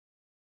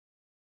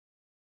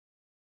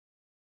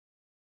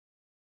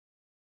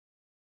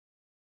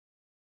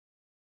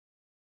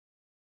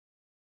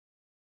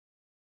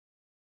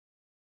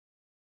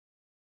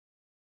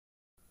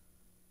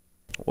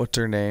what's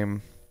her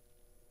name?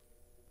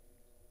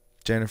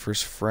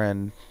 Jennifer's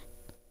friend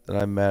that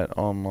I met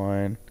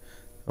online.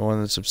 The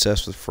one that's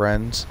obsessed with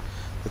Friends.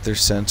 That they're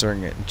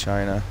censoring it in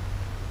China.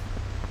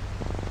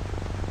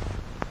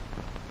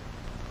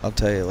 I'll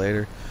tell you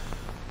later.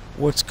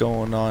 What's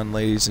going on,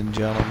 ladies and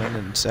gentlemen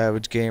and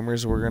Savage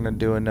Gamers? We're gonna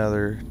do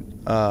another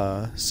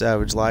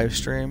Savage live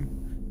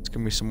stream. It's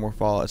gonna be some more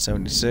Fallout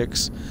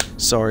 76.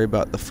 Sorry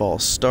about the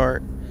false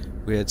start.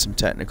 We had some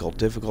technical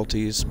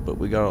difficulties, but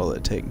we got all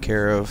that taken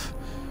care of.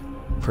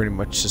 Pretty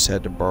much just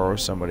had to borrow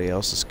somebody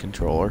else's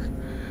controller.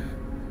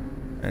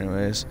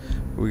 Anyways,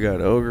 we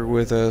got Ogre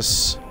with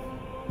us.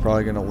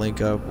 Probably gonna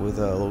link up with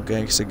a little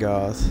Gangsta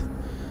Goth.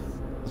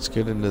 Let's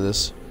get into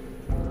this.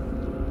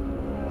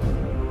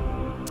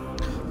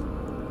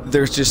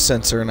 They're just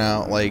censoring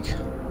out like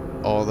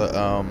all the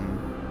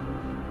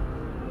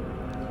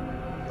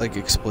like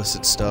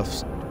explicit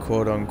stuff,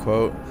 quote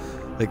unquote,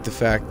 like the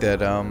fact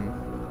that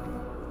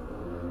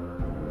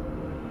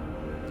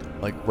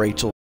like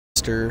Rachel's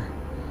sister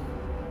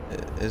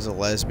is a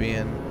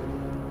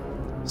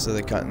lesbian, so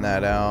they're cutting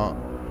that out.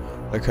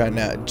 They're cutting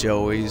out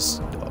Joey's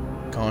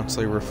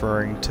constantly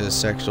referring to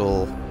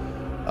sexual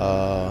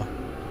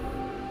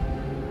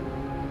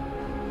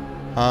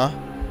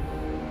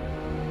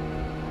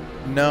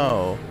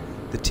No,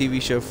 the TV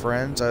show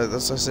Friends.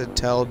 That's what I said.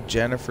 Tell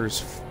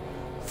Jennifer's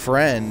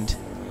friend,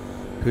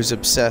 who's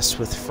obsessed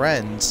with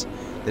Friends,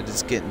 that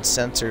it's getting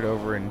censored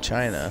over in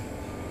China.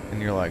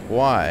 And you're like,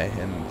 why?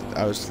 And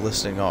I was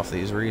listing off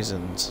these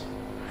reasons.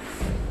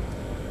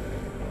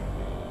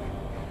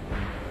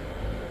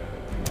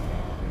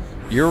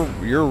 You're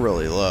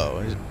really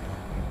low.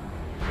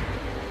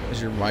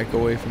 Is your mic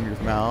away from your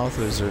mouth?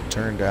 Is it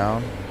turned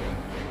down?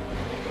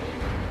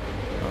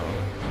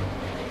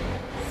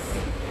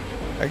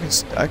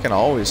 I can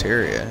always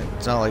hear you.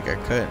 It's not like I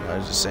couldn't. I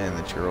was just saying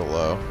that you're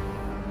low.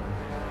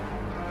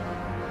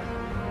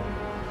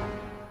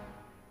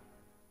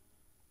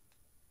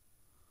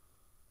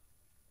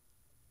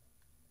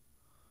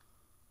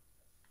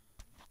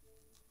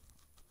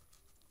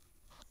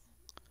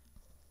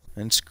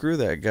 And screw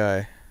that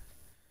guy.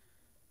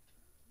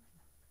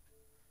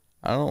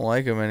 I don't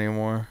like him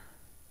anymore.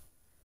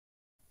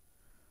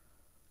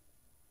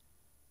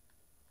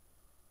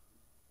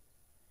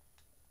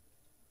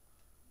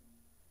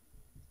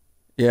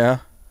 Yeah.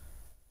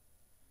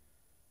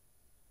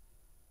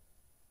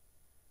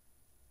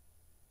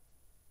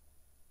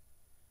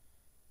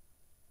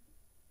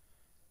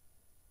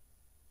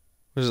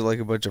 Was it like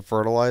a bunch of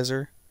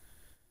fertilizer?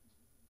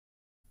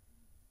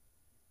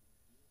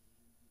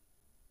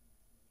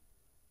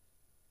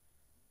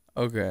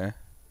 Okay.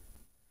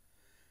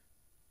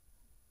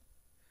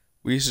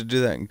 We used to do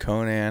that in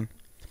Conan.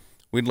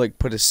 We'd like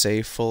put a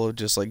safe full of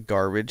just like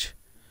garbage.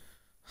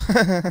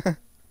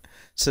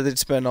 So they'd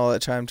spend all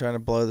that time trying to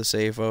blow the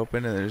safe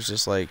open, and there's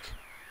just like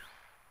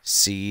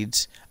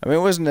seeds. I mean,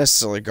 it wasn't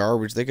necessarily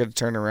garbage. They could have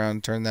turned around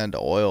and turned that into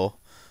oil,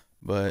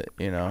 but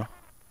you know.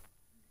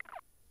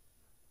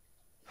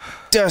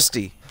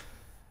 Dusty.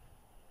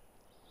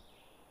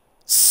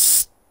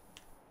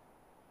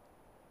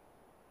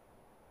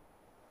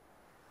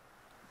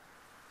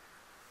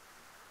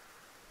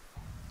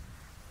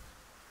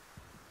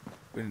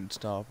 We didn't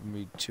stop him.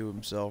 He chewed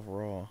himself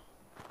raw.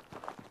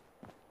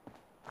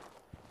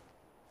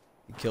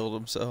 He killed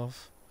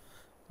himself.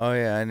 Oh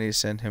yeah, I need to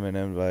send him an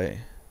invite.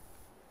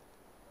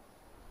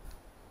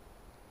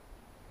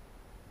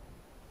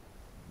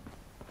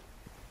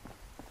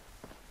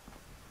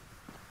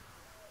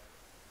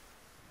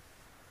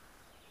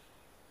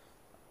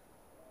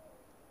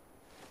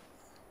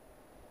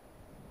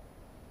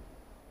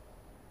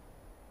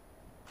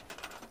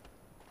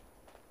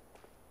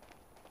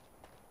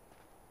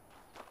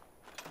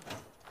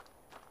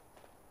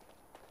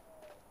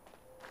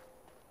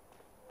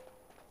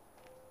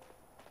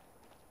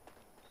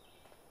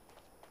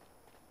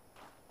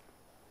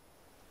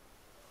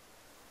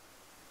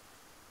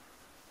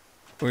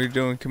 What are you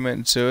doing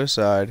committing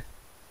suicide?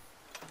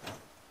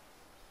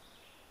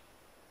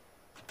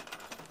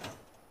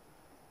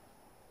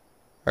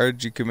 I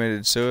heard you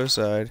committed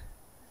suicide.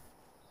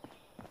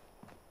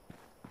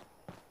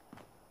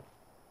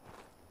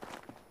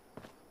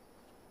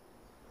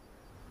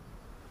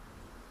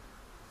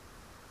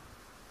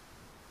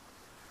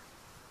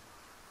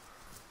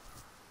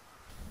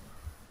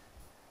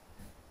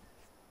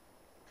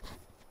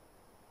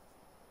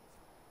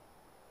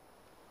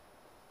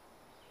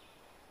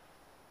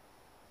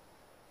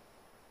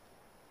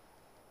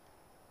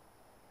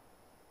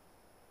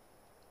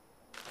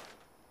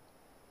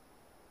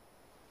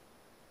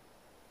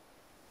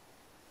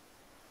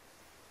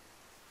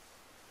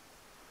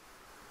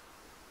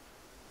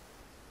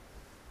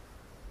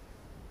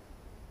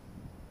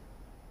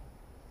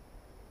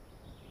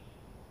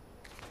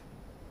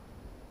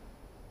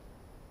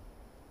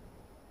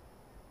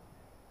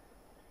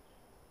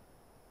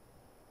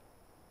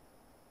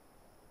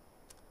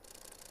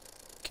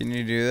 Can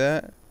you do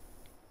that?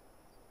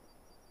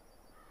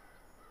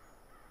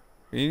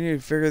 You need to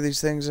figure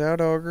these things out,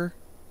 Ogre.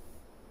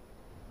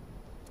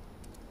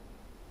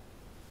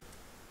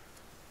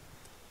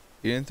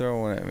 You didn't throw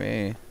one at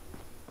me.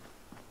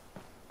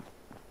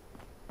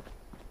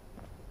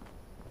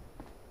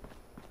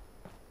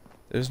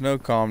 There's no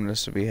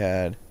calmness to be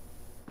had.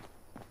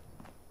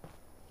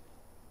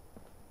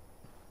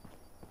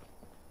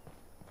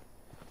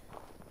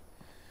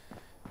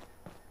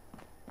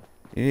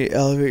 You need to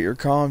elevate your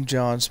calm,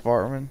 John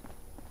Spartman.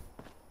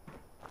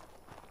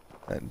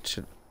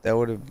 That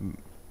would have...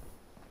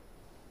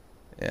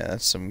 Yeah,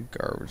 that's some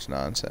garbage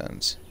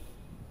nonsense.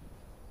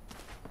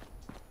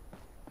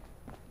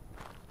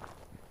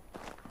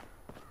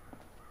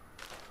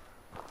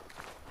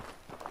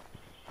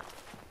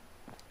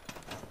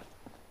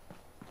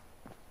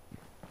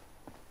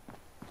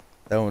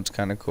 That one's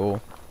kind of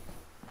cool.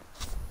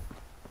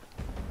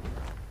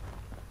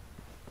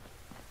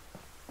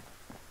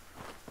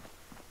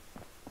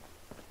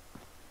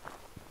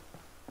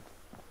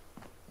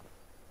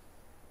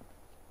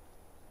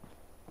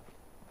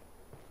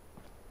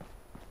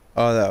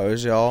 Oh, that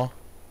was y'all?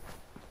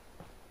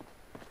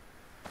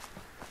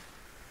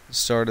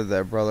 Started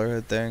that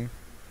brotherhood thing?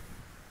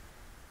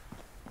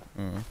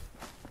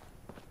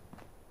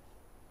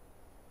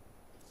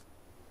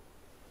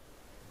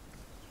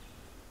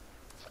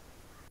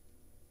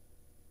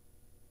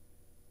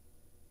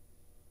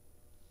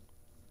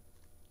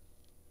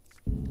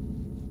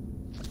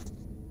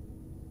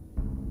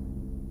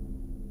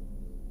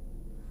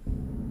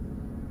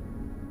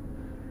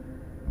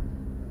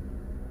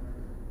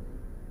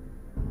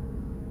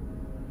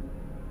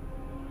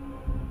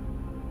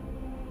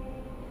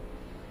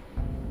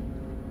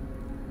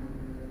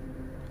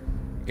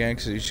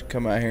 Gangster, you should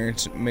come out here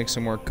and make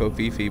some more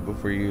kofifi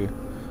before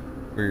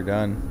you're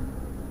done.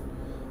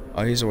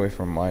 Oh, he's away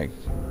from Mike.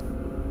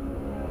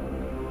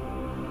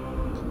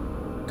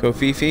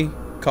 Kofifi?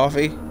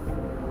 Coffee?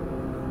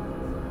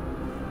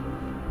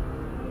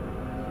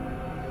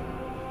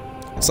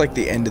 It's like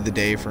the end of the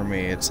day for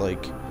me. It's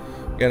like,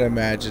 you gotta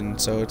imagine,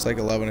 so it's like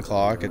 11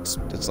 o'clock. It's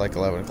like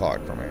 11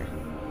 o'clock for me.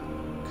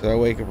 Because I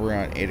wake up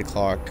around 8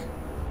 o'clock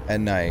at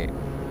night.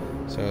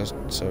 So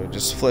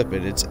just flip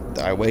it.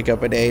 I wake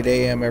up at 8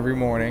 a.m. every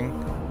morning.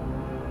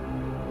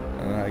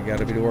 And I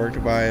gotta be to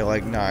work by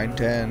like 9,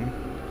 10.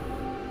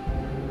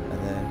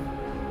 And then...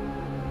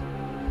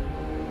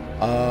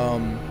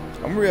 I'm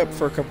gonna be up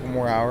for a couple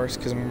more hours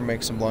because I'm gonna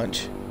make some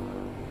lunch.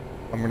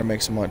 I'm gonna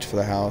make some lunch for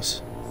the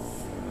house.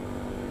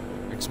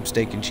 Make some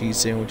steak and cheese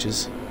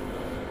sandwiches.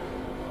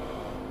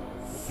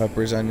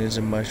 Peppers, onions,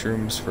 and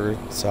mushrooms for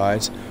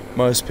sides.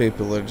 Most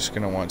people are just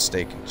gonna want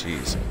steak and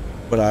cheese.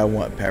 But I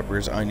want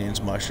peppers,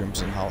 onions,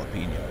 mushrooms, and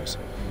jalapenos.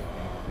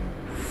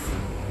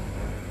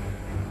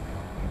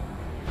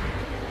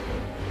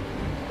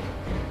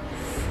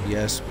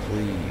 Yes,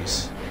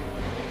 please.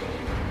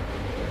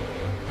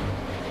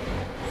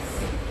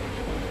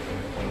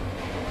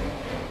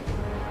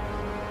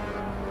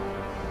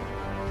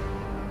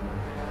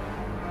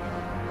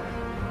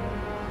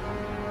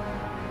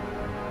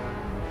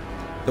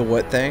 The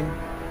what thing?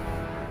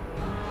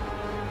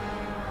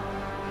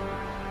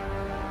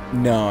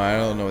 No, I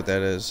don't know what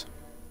that is.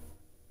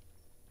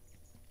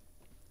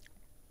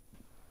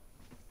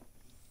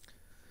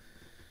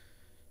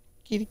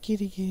 Kitty,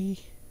 kitty,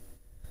 kitty.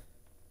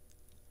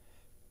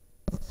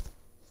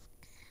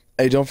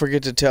 Hey, don't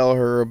forget to tell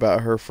her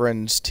about her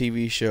friend's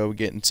TV show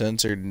getting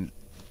censored.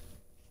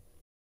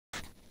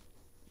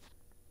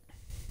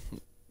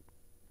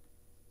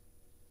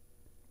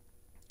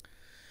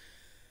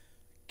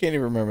 Can't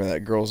even remember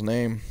that girl's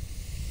name.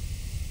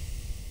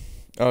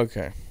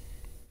 Okay.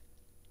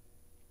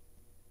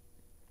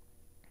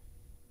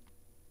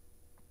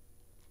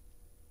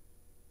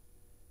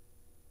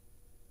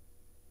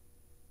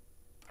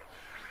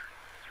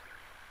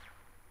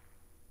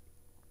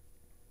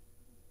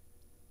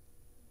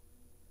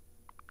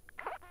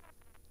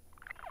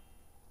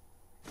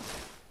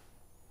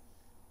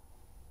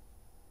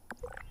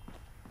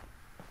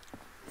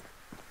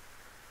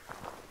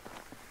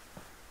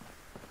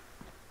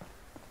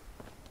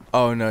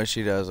 Oh, no,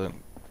 she doesn't.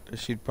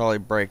 She'd probably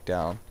break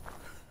down.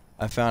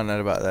 I found out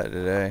about that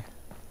today.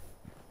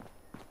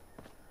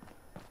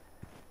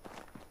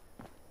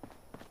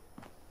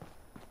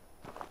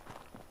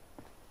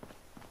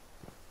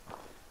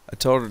 I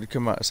told her to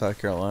come out to South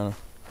Carolina.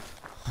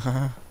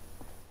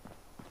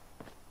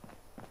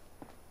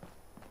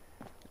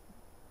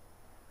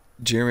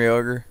 Jeremy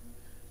Ogre.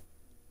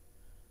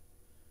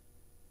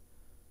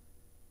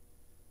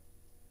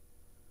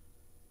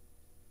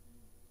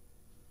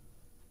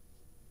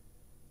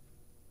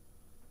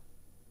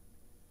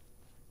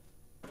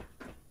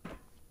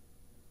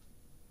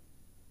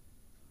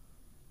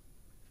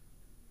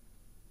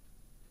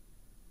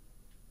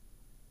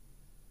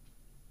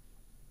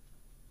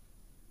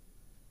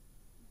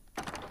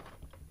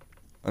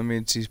 That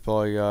means he's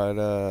probably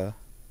got,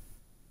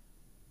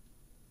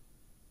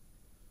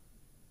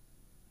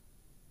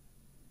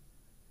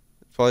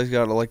 probably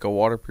got like a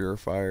water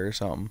purifier or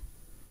something.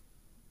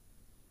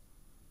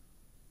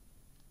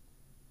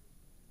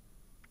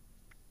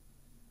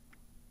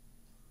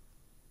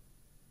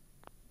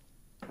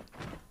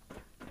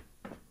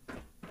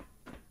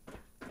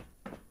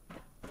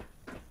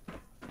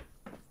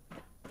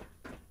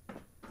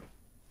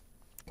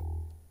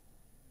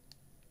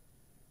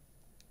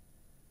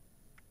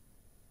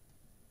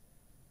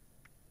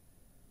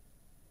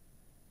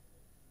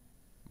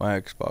 My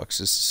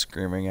Xbox is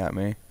screaming at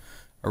me.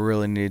 I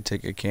really need to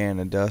take a can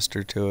of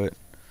duster to it.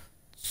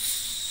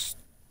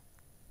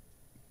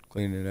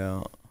 Clean it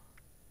out.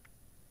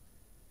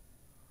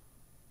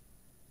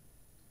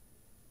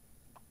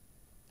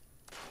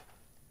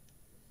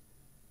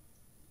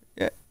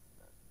 Yeah.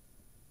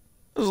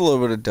 There's a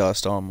little bit of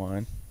dust on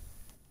mine.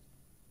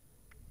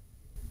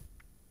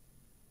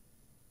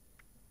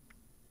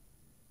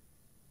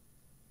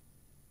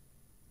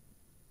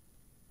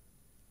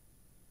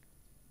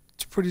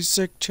 It's pretty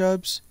sick,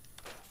 Chubs.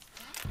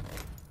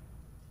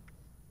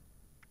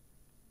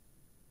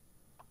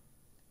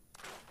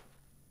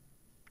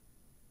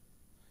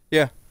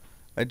 Yeah,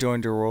 I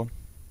joined your world.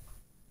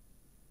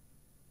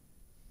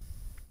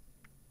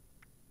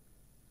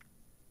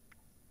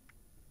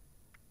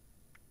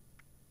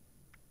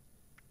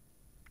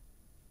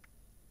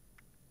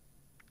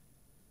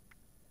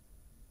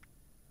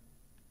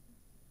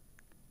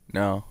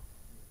 No.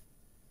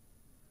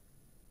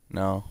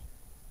 No.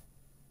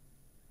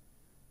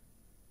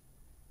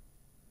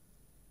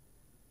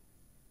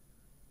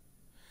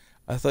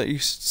 I thought you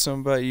said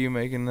something about you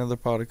making another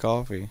pot of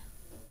coffee.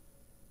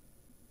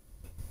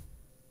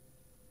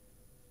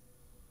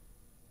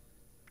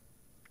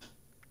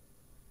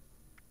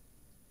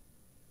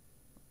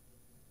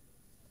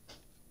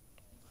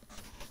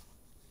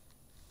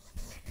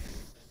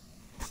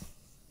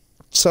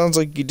 Sounds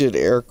like you did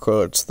air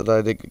quotes that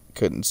I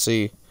couldn't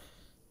see.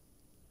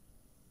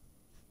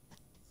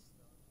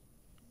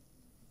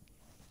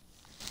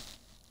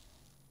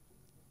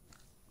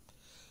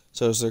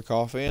 So is there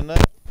coffee in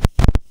that?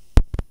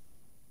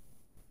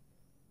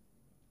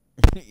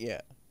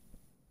 Yeah.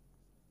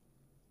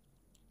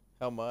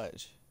 How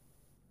much?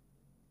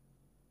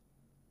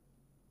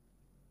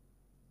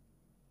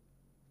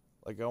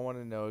 Like, I want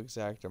to know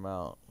exact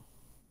amount.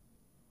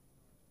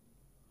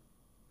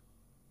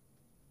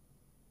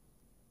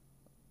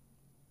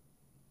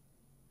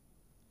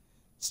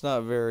 It's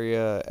not very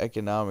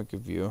economic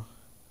of you.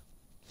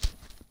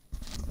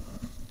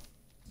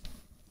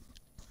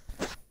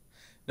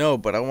 No,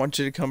 but I want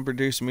you to come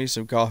produce me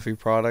some coffee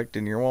product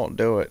and you won't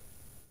do it.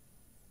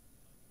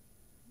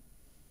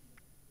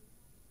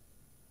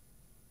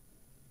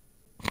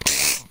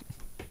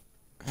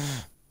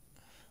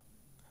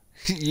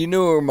 You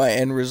knew where my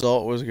end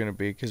result was going to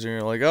be because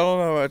you're like, I don't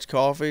know how much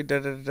coffee, da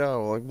da da.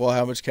 Like, well,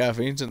 how much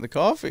caffeine's in the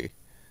coffee?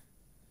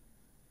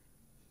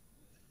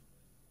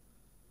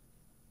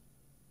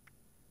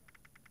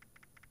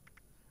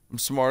 I'm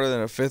smarter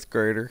than a 5th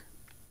grader.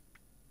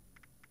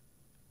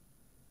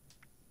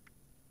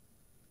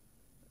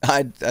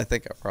 I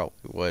think I probably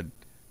would.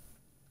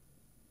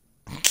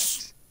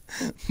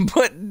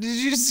 But did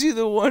you see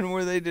the one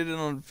where they did it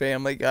on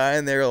Family Guy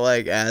and they were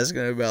like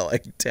asking about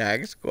like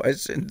tax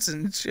questions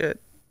and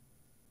shit?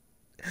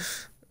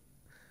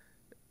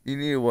 You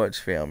need to watch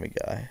Family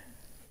Guy.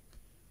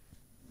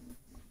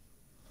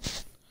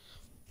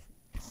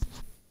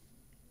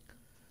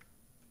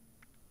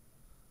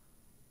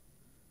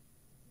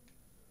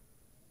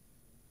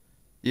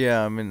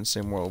 Yeah, I'm in the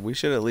same world. We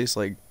should at least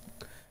like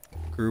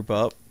group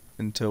up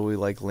until we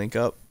like link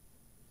up.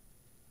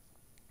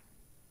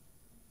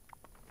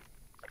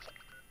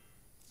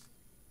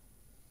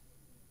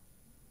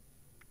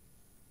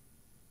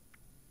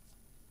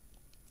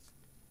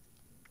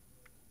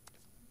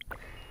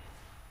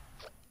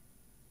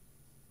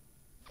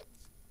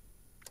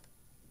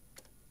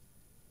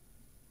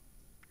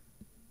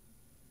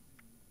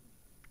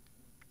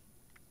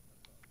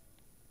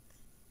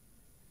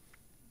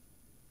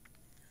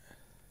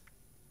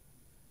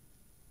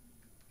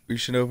 We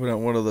should open up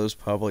one of those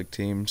public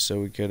teams so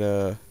we could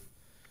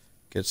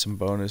get some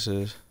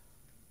bonuses.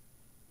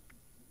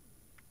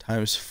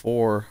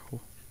 ×4.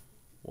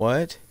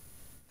 What?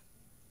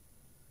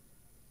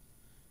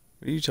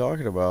 What are you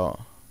talking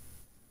about?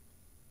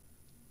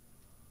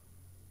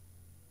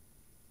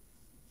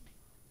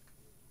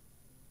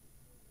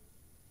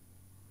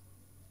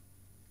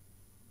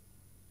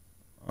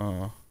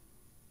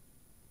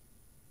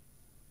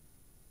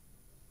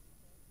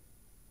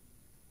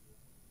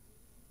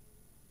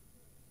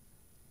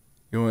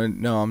 You want?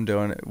 No, I'm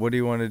doing it. What do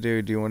you want to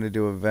do? Do you want to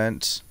do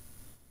events?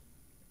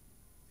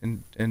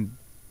 And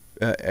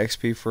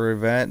XP for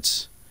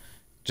events?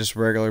 Just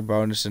regular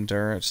bonus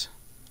endurance?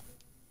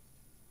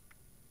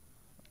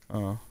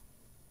 Oh.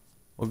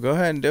 Well, go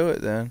ahead and do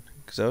it then.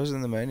 Because I was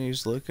in the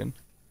menus looking.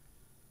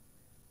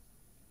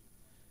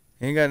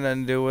 Ain't got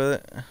nothing to do with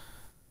it.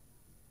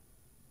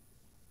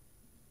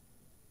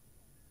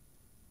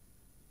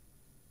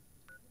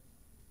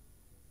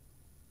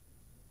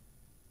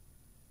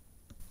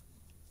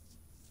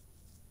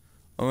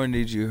 I'm gonna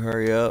need you to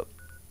hurry up.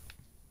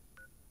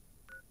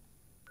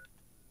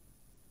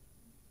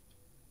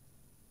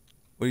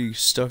 What, are you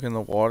stuck in the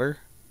water?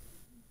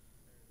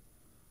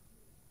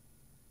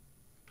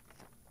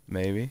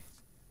 Maybe.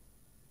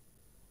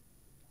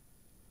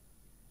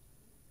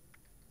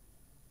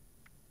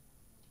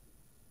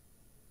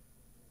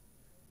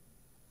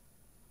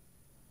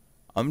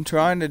 I'm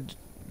trying to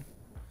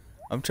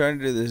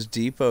do this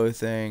depot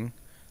thing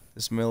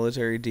This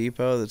military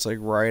depot that's like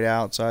right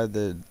outside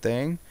the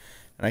thing,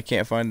 and I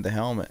can't find the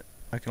helmet.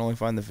 I can only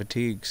find the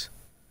fatigues.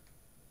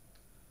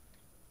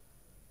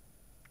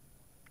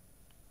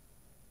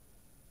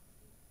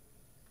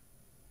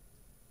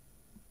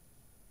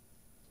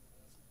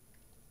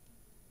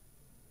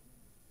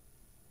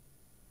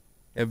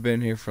 I've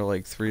been here for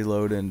like 3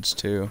 load-ins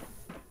too.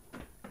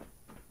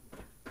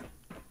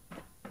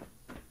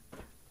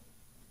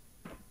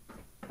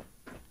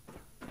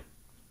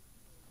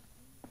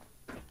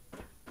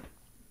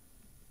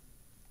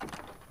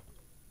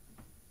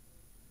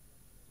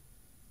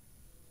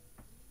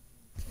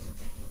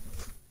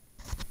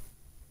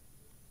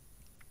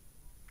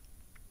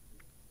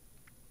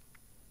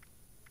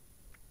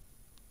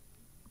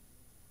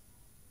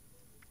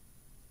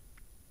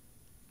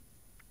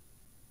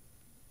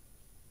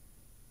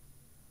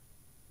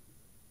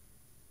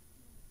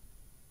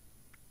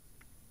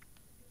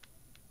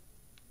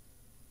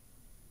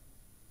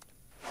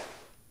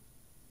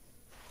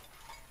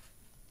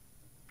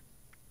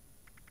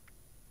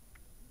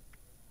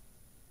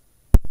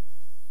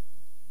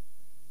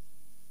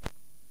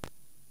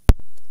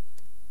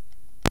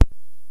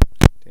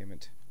 Damn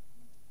it.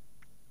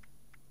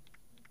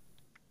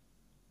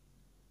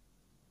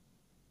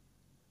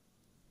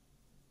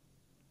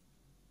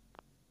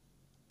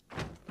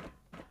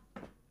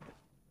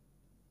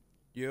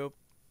 Yep.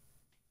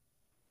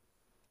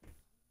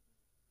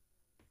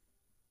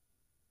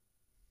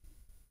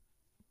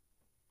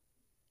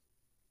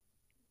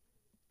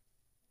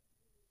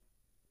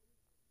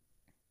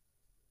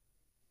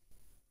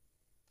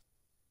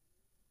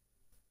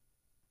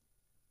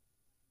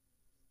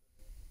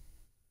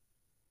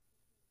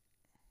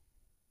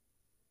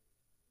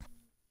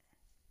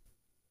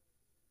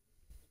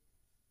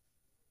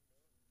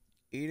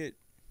 Eat it.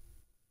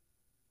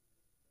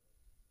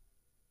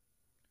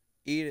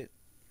 Eat it.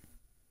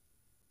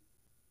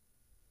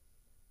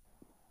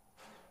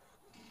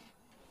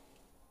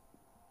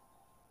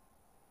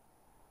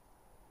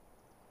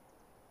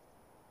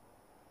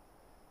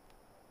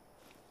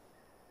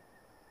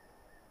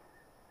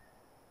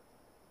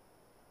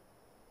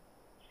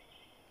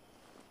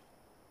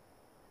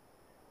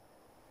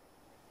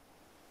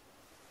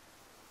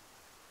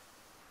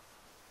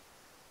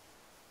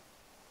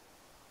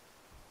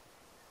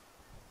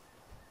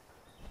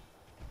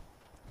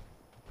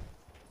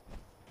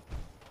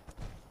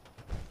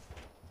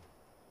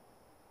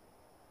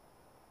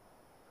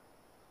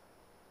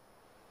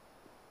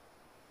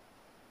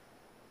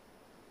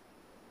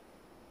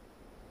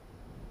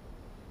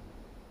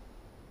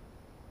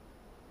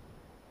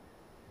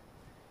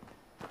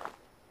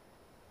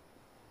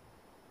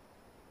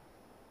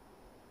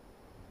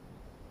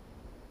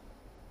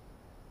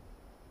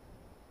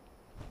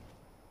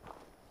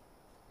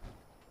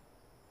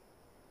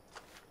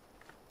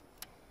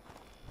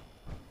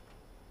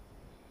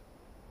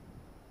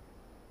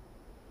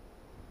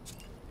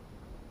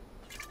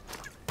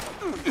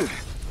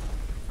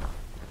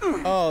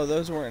 Oh,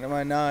 those weren't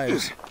my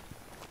knives.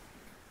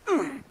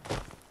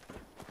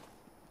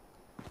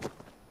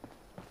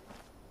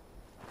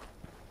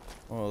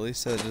 Well, at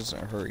least that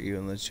doesn't hurt you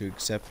unless you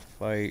accept the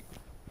fight.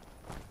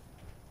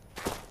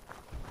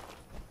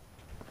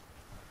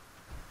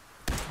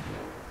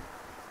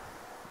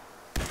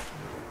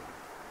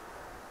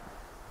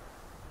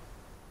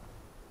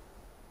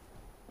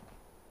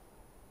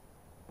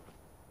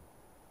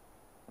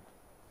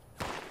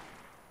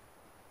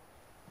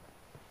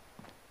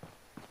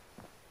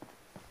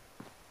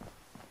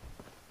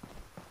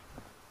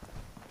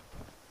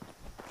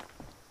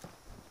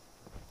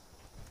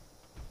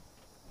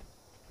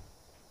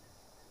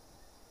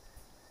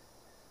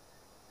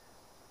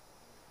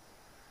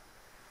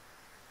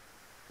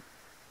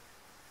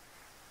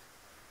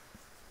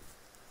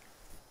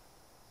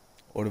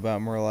 What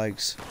about more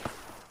likes?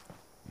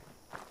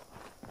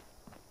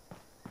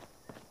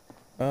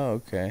 Oh,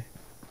 okay.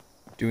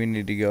 Do we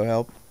need to go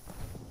help?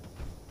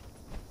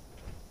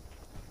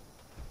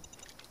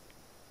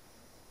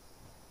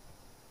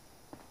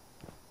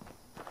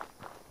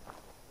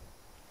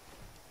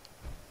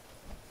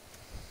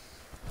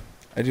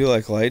 I do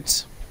like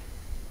lights.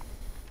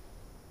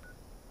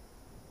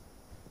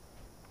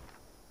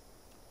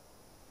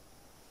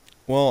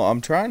 Well,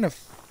 I'm trying to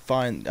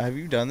find... Have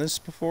you done this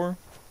before?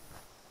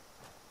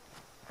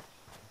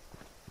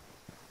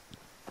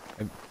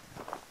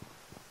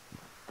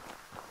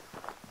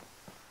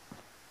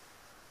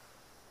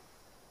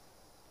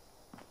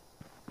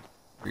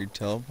 Are you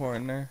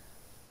teleporting there?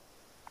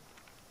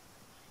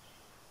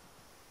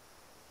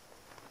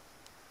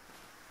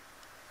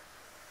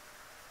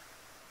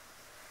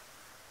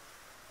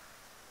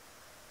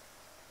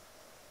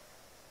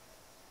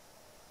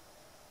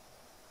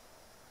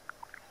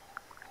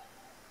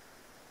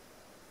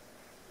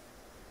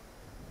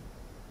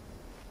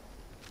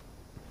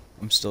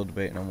 I'm still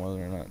debating on whether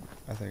or not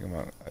I think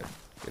I'd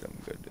get him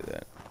to go do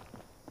that.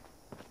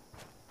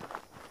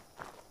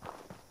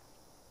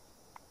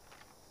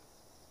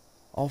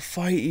 I'll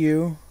fight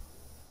you.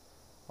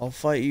 I'll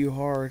fight you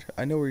hard.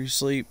 I know where you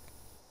sleep.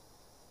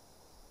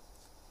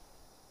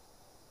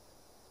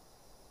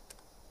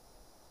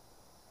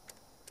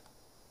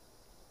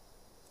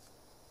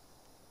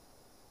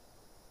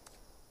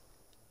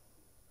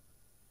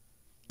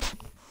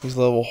 He's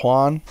level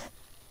Juan.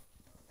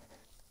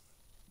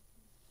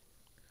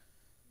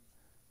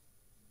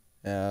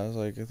 Yeah, I was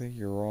like, I think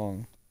you're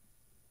wrong.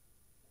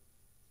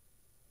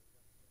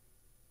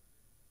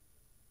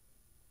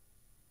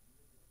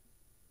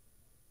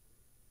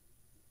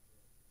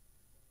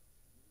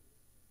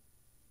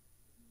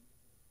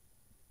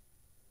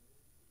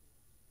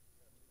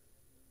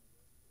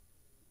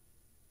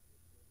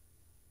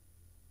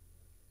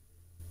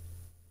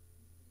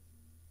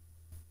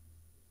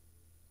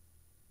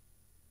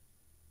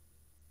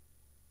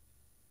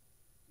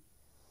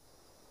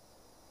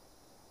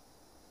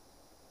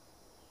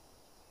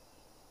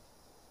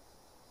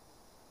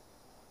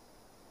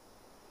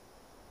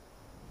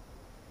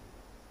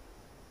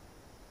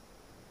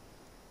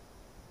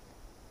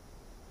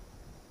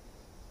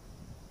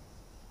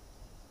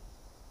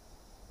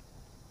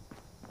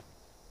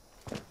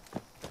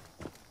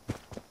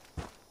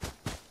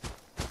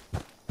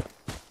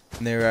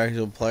 And they were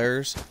actual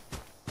players.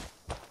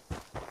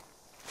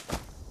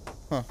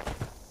 Huh.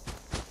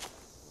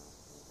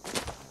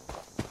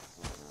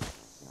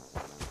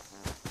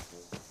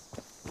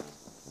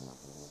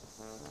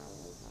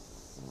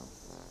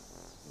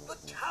 The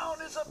town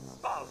is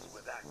abuzz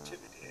with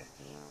activity,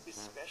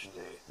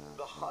 especially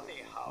the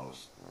honey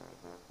house.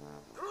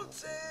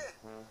 Grüezi,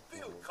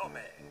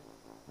 willkommen,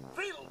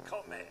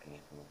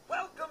 willkommen.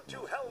 Welcome to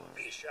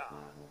Helvetia,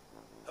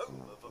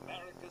 home of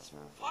America's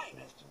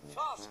finest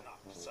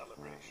Fastnacht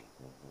celebration.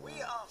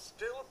 We are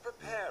still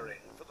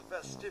preparing for the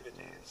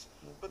festivities,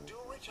 but do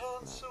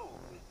return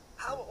soon.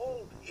 How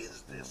old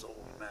is this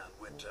old man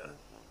Winter?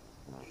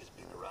 He's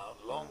been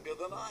around longer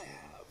than I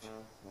have.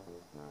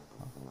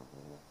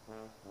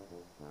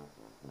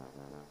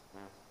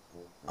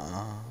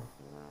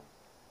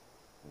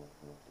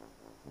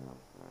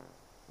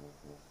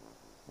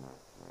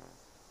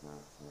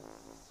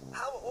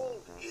 How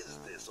old is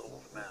this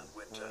old man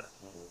Winter?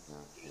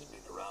 He's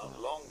been around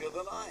longer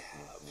than I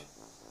have.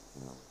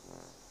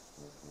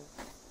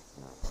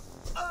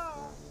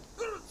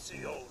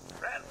 Grüezi, old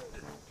friend.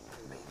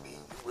 Maybe you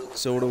will.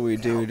 So what do we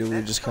do? Do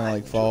we just kind of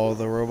like follow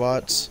the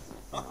robots?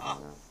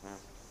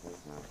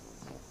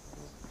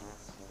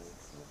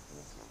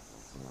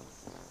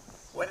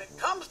 When it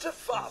comes to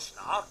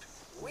Fastnacht,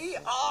 we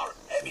are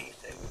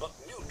anything but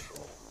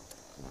neutral.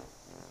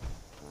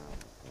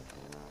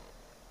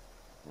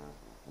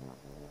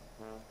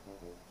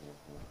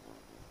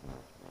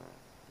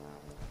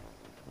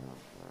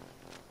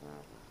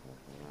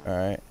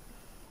 Alright.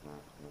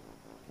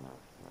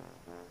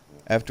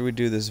 After we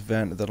do this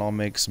event, then I'll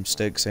make some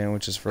steak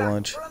sandwiches for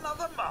lunch. For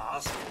another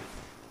mask?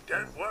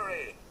 Don't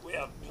worry, we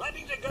have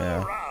plenty to go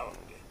around.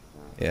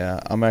 Yeah,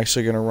 I'm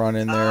actually gonna run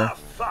in there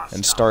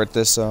and start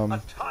this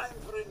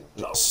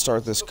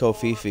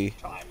kofifi.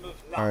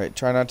 Alright,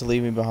 try not to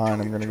leave me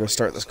behind. I'm gonna go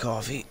start this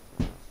coffee.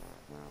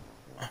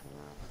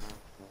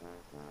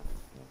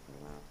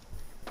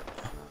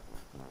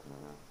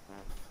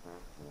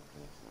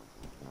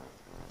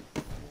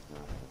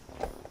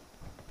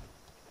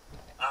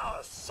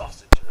 Our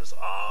sausages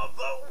are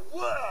the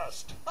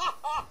worst.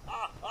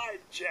 I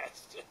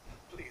jest.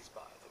 Please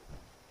buy them.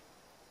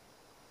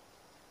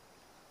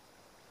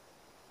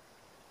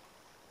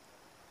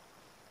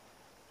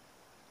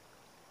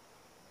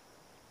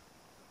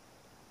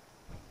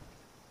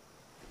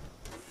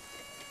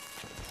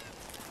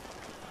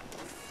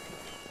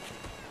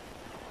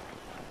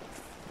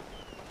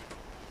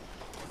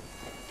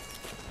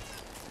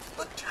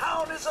 The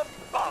town is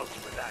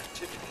abuzz with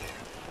activity,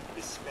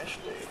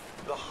 especially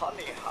the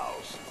honey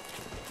house.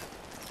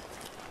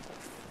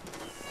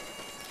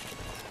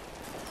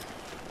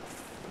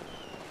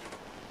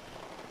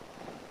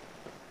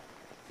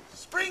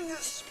 Spring is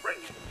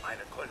springing,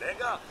 meine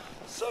Kollege,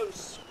 so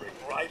spring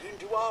right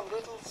into our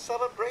little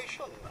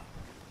celebration.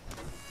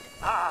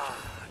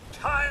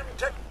 Time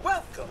to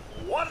welcome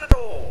one and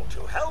all to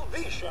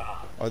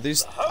Helvetia. Are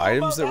these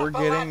items that we're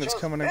getting that's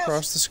coming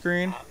across the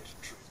screen? And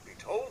truth be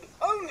told,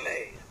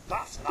 only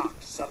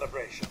Fastnacht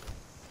celebration.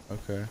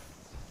 Okay.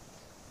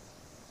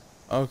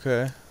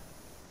 Okay.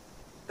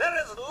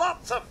 There is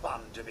lots of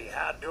fun to be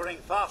had during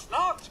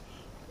Fastnacht.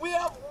 We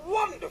have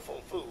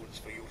wonderful foods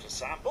for you to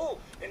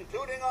sample,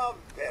 including our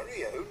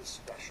very own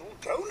special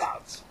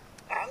donuts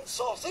and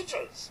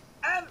sausages.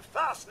 And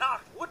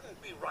Fastnacht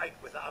wouldn't be right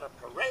without a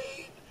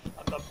parade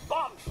and a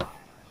bonfire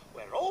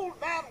where Old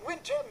Man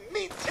Winter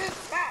meets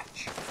his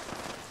match.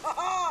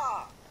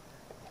 Ha-ha!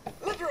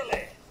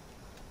 Literally,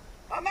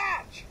 a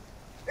match.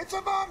 It's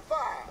a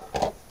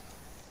bonfire.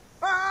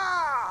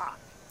 Ah!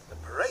 The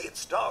parade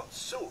starts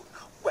soon.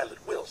 Well,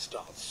 it will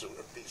start soon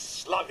if these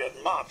sluggard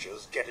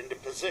marchers get into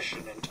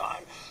position in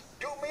time.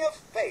 Do me a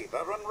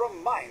favor and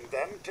remind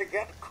them to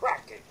get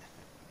cracking.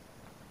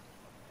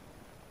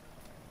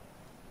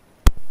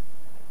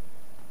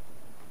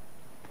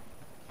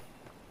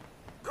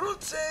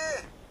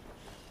 Grüezi!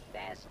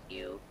 Best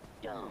you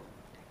don't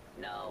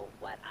know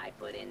what I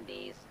put in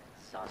these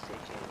sausages,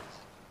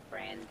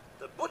 friend.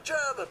 The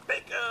butcher, the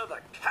baker,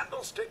 the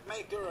candlestick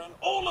maker, and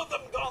all of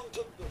them gone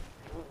to the...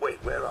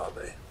 Wait, where are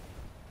they?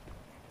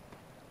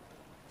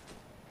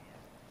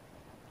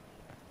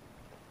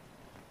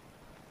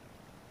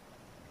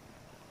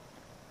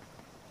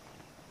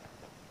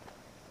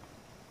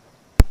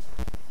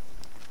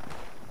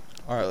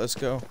 Alright, let's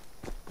go.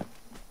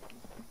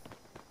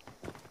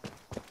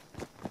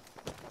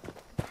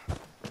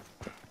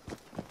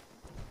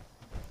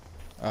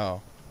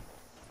 Oh.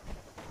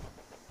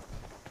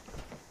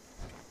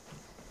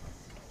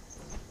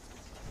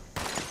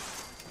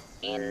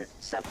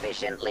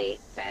 Insufficiently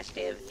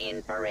festive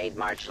in parade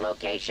march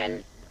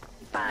location.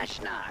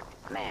 Fashnak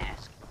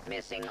mask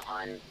missing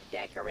on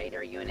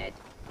decorator unit.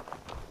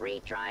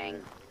 Retrying.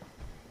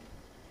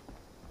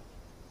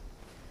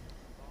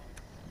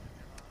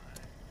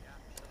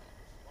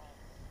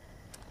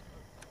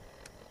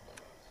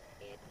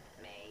 It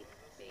may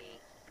be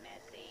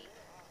messy,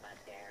 but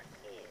there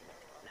is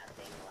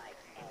nothing like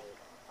a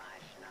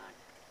Fashnak.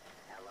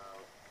 Hello,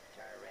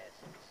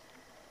 tourists.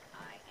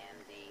 I am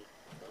the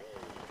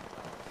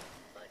gleeful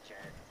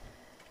butcher.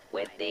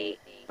 With the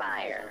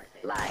fire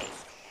light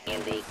in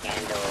the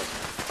candle's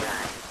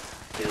front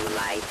to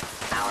light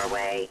our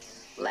way,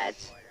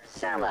 let's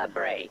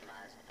celebrate.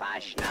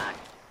 Fashnak.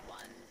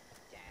 One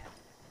death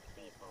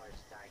before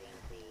starting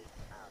the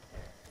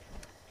altar.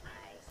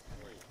 I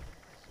eat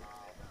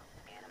small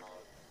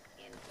animals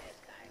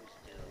intestines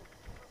to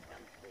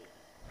complete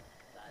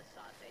the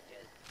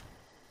sausages.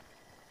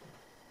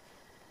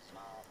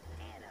 Small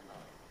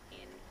animal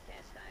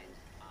intestines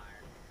are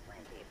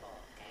plentiful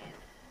and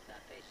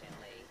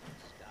sufficiently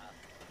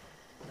stuffed.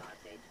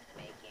 Sausage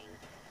making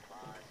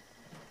clause.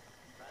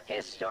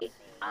 History.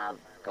 Of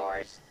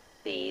course,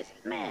 these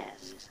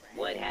masks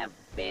would have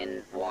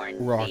been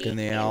worn Rocking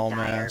the owl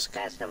entire mask.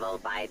 festival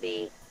by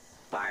the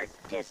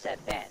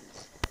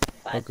participants,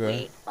 but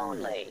Okay. we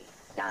only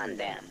donned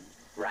them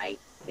right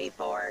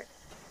before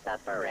the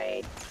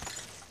parade.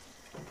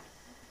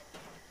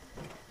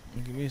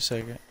 Give me a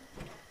second.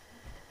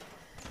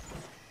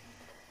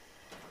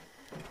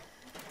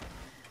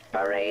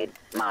 Parade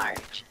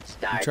march.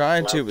 Start I'm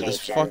trying to, but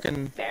this location,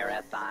 fucking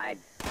verified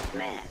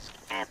mask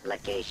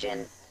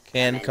application.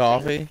 canned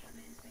commencing. coffee.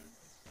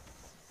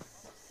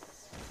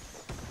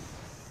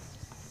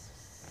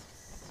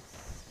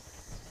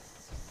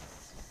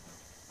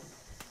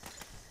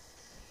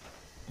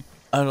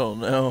 I don't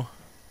know.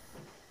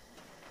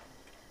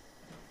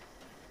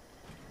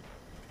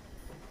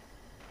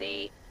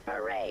 The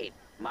parade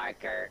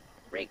marker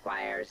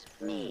requires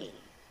me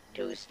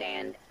to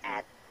stand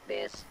at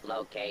this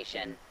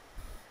location,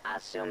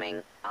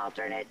 assuming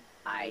alternate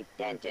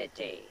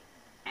identity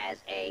as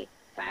a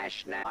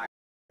fashioner.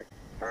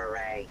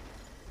 Hooray!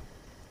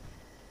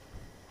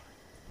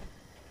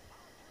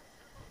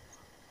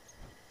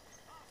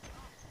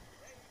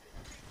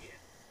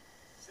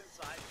 Since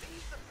I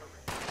lead the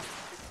parade,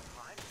 it's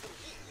time for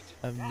me to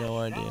I have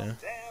no dash idea.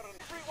 out there and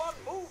everyone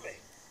moving.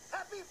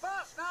 Happy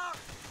Fastnacht!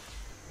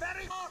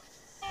 Merry March!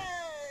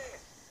 Hey!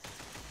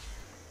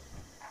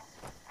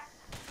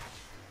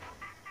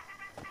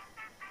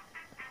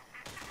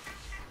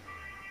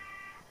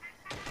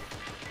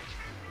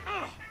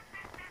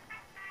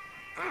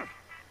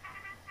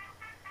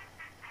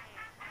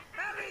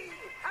 Merry,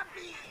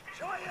 happy,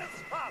 joyous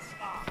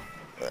Fastnacht!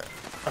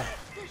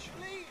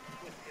 Officially,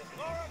 with the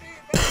authority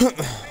vested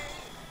in me,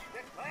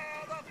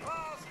 declare the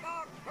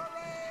Fastnacht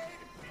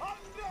Parade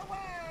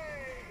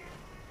underway!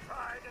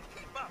 Try to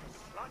keep up,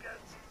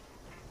 sluggards!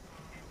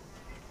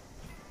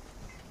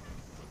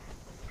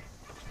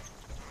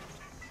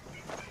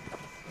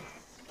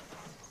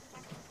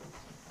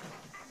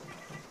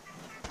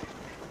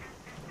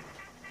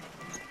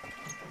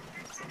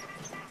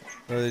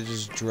 Or they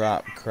just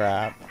drop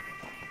crap.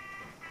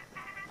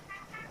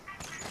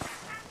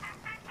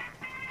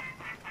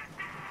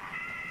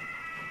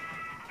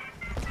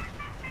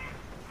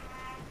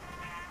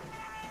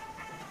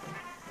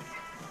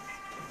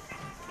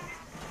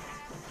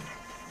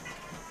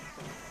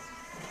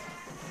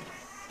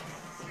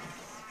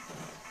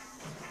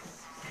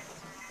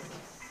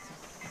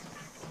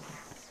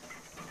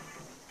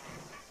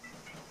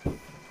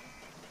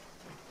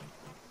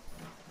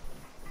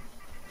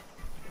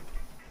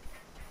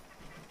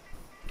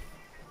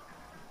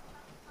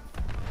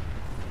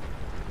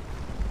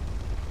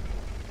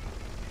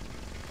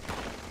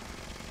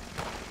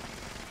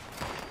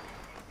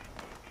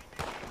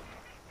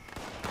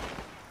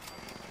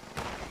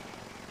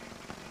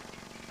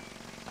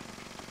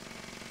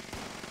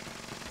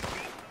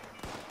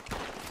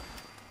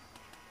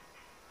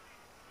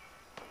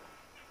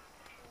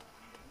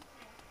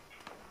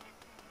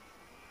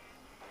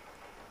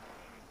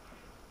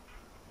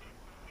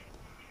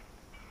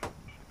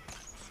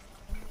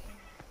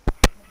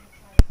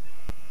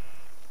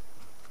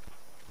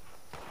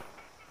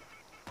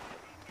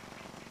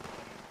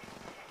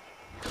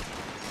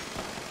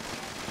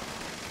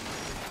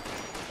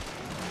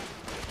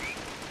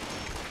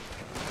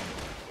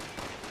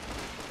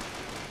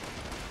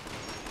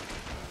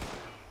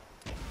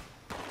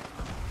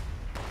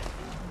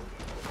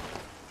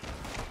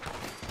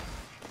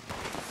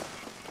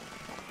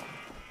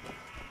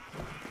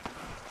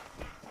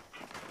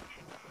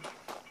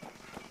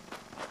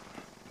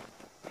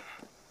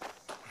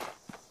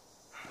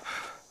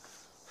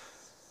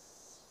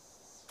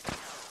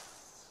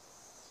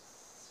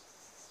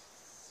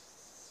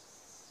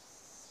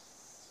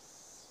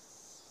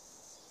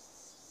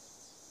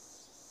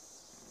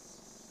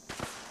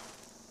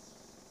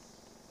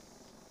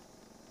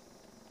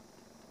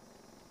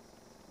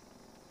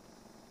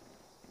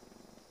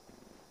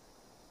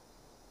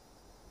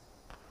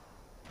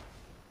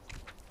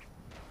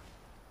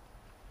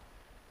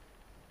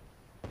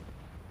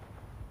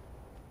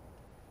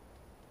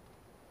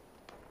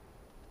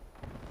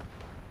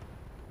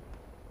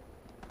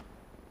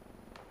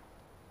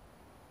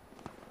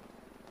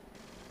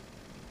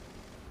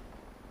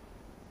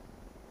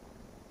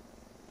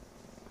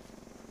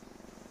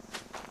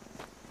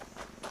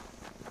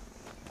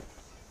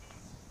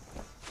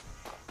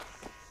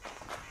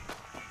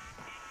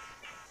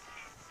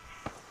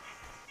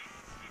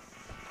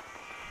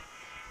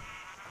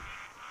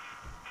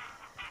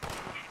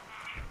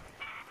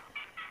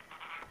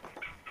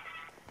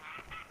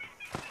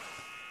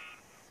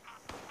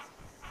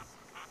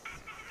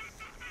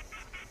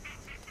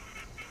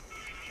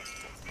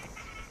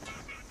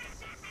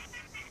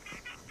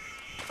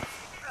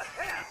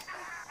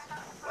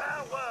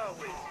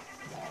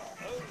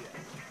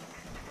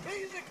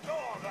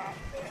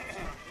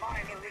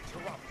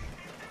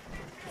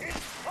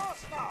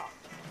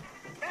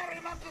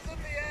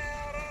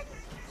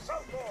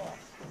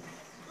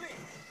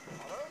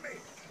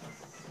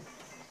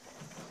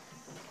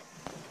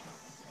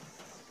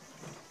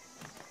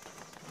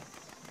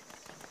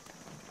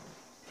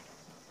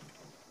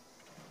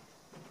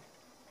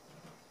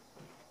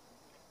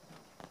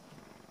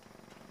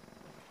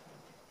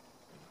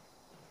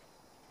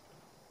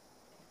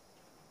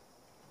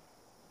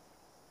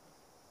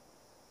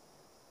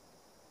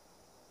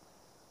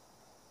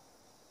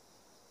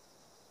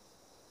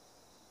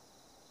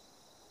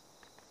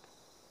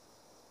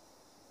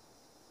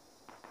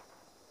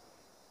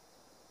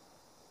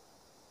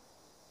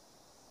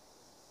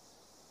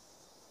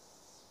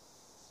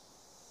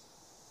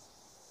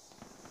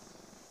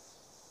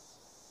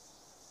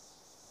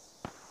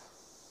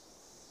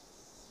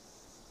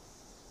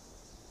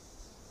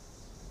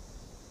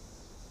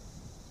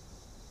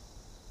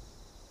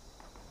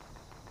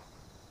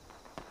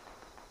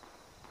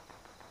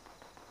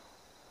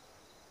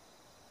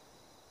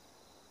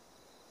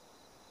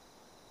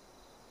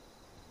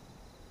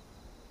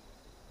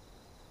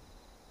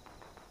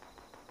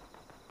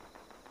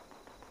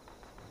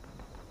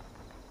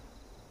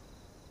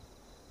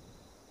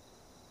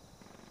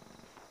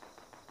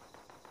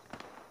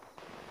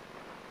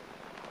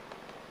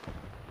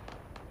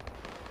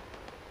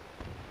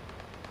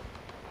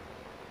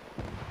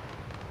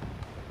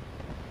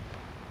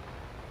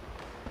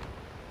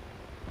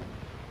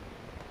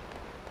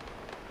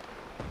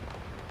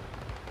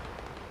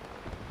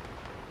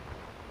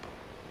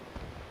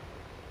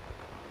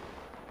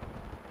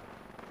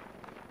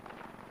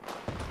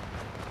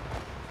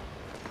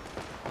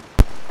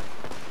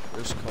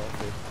 first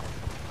coffee.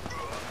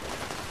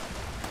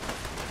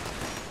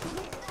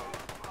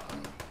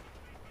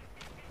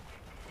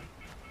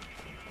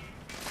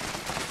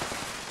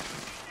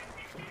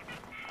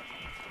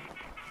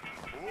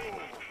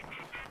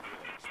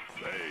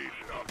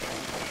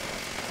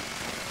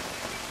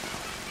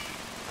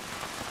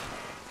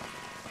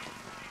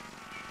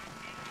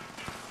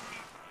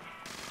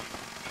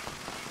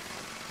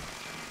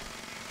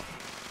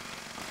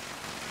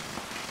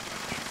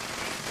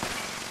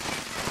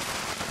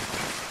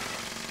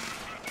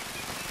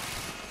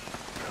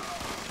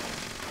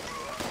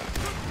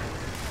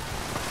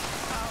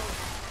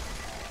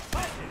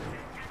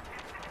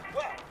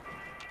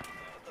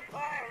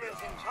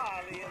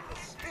 Entirely in the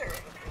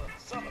spirit of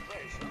the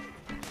celebration.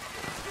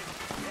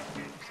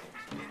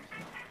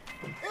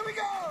 Here we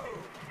go!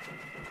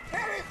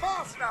 Very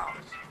fast now!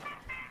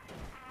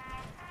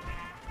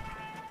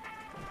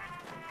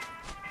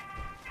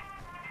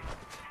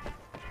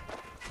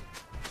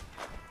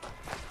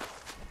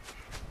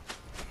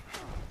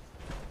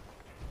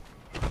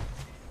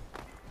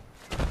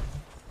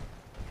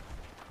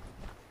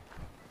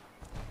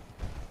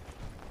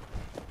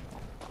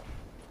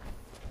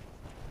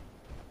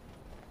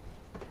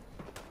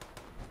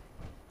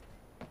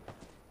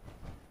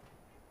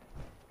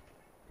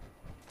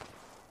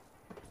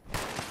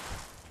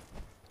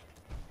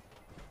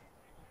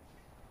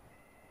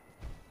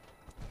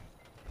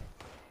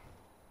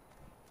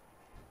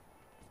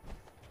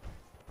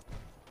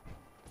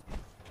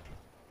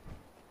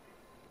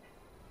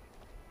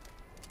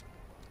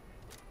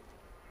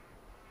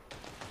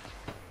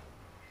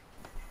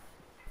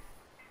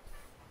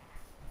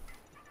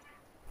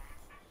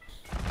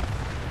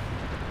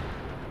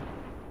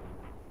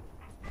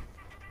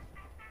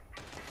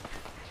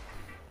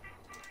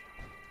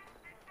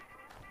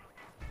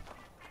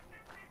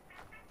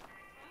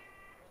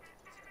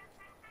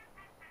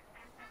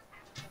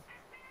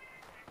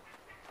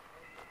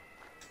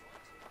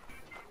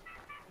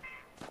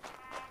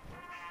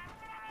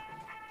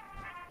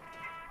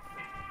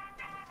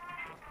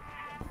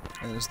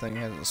 And this thing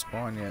hasn't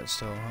spawned yet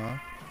still, huh?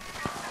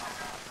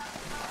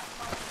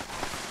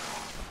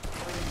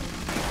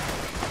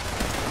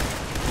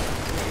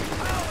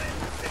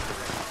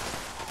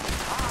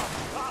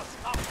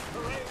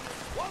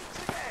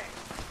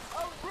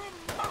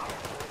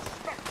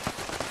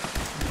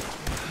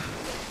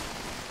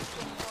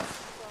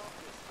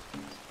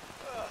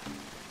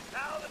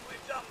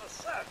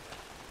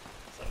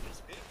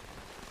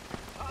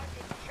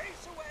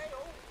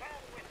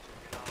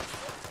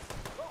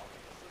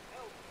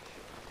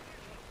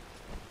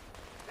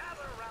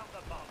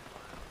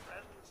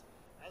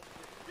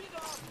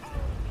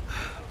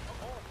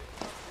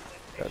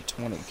 Got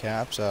 20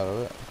 caps out of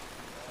it.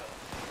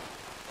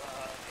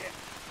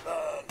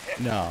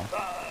 No,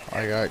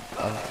 I got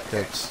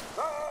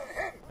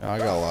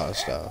a lot of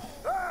stuff.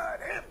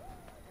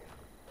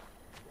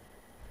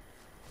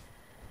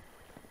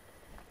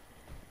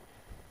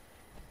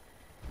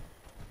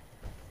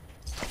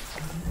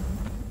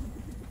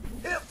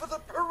 Here for the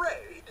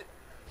parade.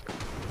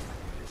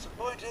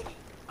 Disappointed,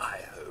 I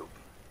hope.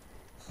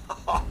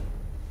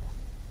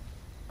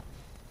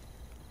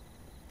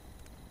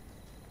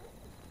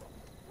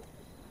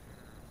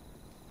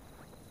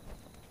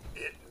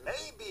 It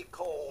may be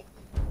called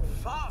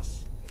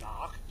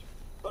Fastnacht,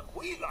 but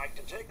we like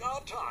to take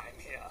our time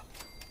here.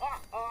 Ha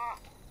ha!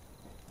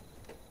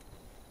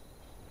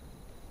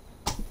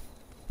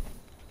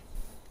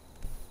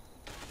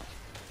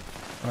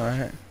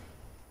 Alright.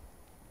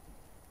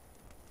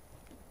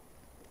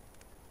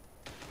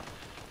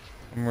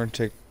 I'm gonna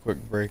take a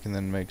quick break and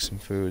then make some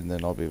food, and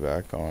then I'll be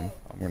back on.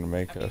 I'm gonna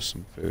make us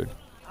some food.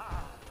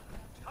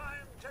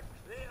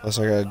 Plus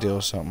I gotta deal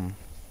with something.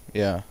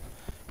 Yeah.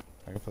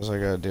 Plus I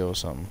gotta deal with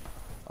something.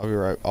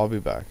 I'll be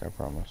back, I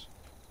promise.